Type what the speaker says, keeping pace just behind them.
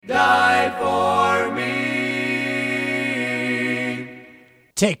died for me.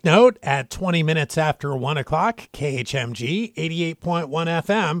 Take note, at 20 minutes after 1 o'clock, KHMG 88.1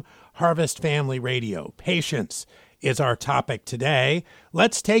 FM, Harvest Family Radio. Patience is our topic today.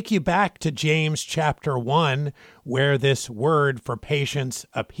 Let's take you back to James chapter 1, where this word for patience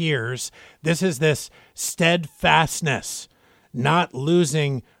appears. This is this steadfastness, not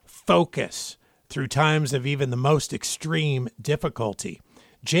losing focus through times of even the most extreme difficulty.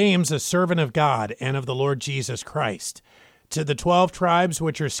 James, a servant of God and of the Lord Jesus Christ, to the 12 tribes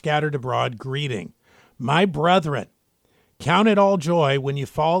which are scattered abroad, greeting. My brethren, count it all joy when you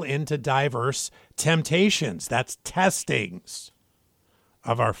fall into diverse temptations, that's testings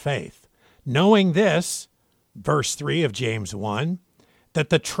of our faith. Knowing this, verse 3 of James 1, that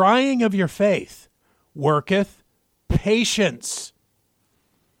the trying of your faith worketh patience.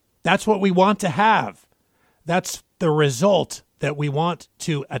 That's what we want to have. That's the result that we want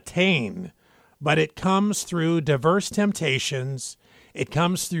to attain. But it comes through diverse temptations. It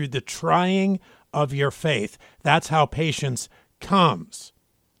comes through the trying of your faith. That's how patience comes.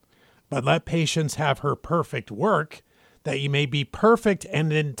 But let patience have her perfect work, that you may be perfect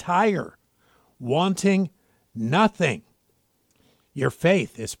and entire, wanting nothing. Your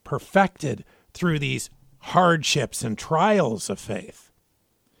faith is perfected through these hardships and trials of faith.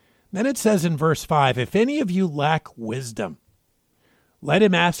 Then it says in verse 5, if any of you lack wisdom, let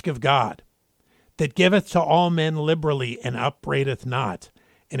him ask of God, that giveth to all men liberally and upbraideth not,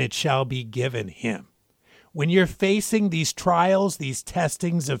 and it shall be given him. When you're facing these trials, these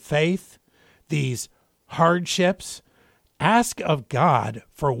testings of faith, these hardships, ask of God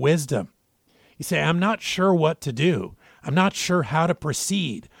for wisdom. You say, I'm not sure what to do. I'm not sure how to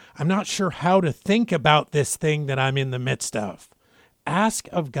proceed. I'm not sure how to think about this thing that I'm in the midst of. Ask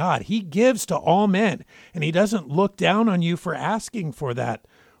of God. He gives to all men, and he doesn't look down on you for asking for that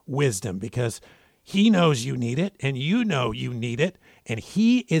wisdom, because he knows you need it, and you know you need it, and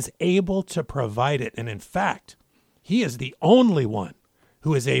he is able to provide it. And in fact, he is the only one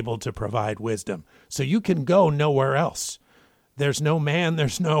who is able to provide wisdom. So you can go nowhere else. There's no man,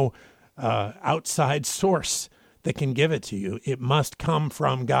 there's no outside source that can give it to you. It must come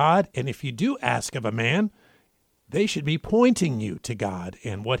from God. And if you do ask of a man, they should be pointing you to God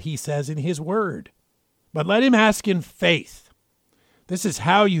and what he says in his word. But let him ask in faith. This is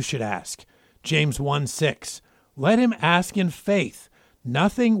how you should ask. James 1:6, let him ask in faith,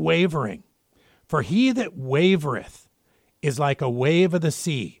 nothing wavering. For he that wavereth is like a wave of the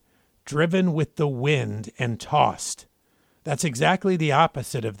sea, driven with the wind and tossed. That's exactly the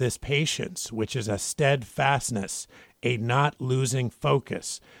opposite of this patience, which is a steadfastness, a not losing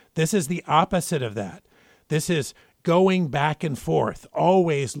focus. This is the opposite of that. This is going back and forth,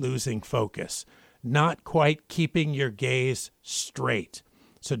 always losing focus, not quite keeping your gaze straight.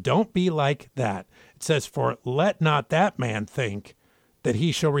 So don't be like that. It says, for let not that man think that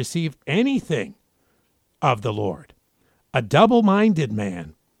he shall receive anything of the Lord. A double-minded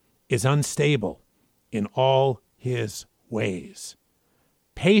man is unstable in all his ways.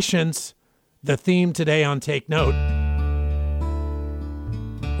 Patience, the theme today on Take Note.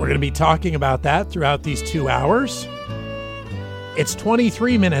 We're going to be talking about that throughout these 2 hours. It's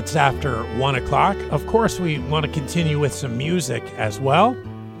 23 minutes after 1 o'clock. Of course, we want to continue with some music as well.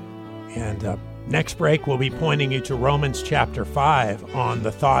 And next break, we'll be pointing you to Romans chapter 5 on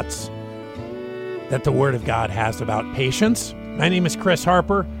the thoughts that the Word of God has about patience. My name is Chris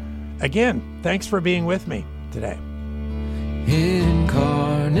Harper. Again, thanks for being with me today.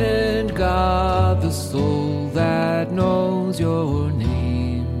 Incarnate God, the soul that knows your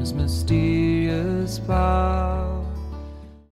name's mysterious power.